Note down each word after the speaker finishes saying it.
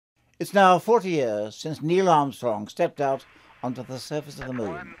It's now 40 years since Neil Armstrong stepped out onto the surface of the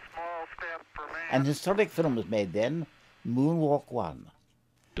moon. An historic film was made then, Moonwalk 1.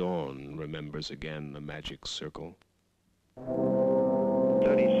 Dawn remembers again the magic circle. 30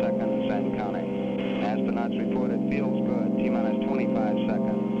 seconds and counting. Astronauts report it feels good. T-minus 25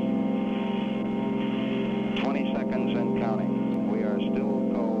 seconds. 20 seconds and counting. We are still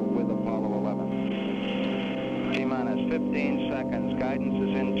go with Apollo 11. T-minus 15 seconds. Guidance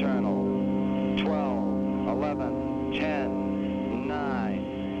is internal. 12, 11, 10,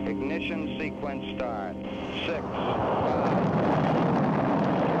 9. Ignition sequence start. 6, 5.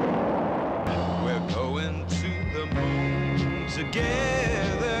 We're going to the moon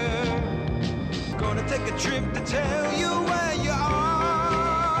together. Gonna take a trip to tell you where you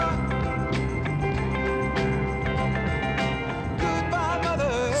are. Goodbye,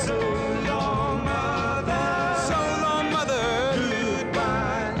 mother. So long, mother. So long, mother.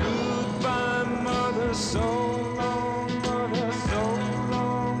 Goodbye. Goodbye, mother. So long, mother. So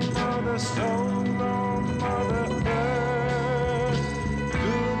long, mother. So long, mother.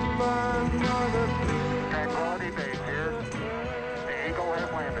 Goodbye, mother. Tranquility Base here. The Eagle has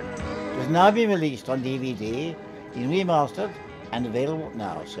landed. It has now been released on DVD, been remastered and available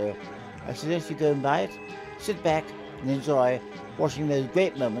now, so I suggest you go and buy it, sit back and enjoy watching those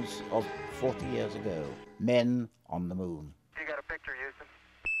great moments of 40 years ago. Men on the moon. You got a picture, Houston?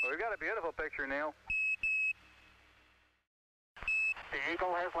 Well, we got a beautiful picture, Neil. The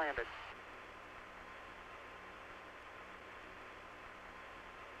Eagle has landed.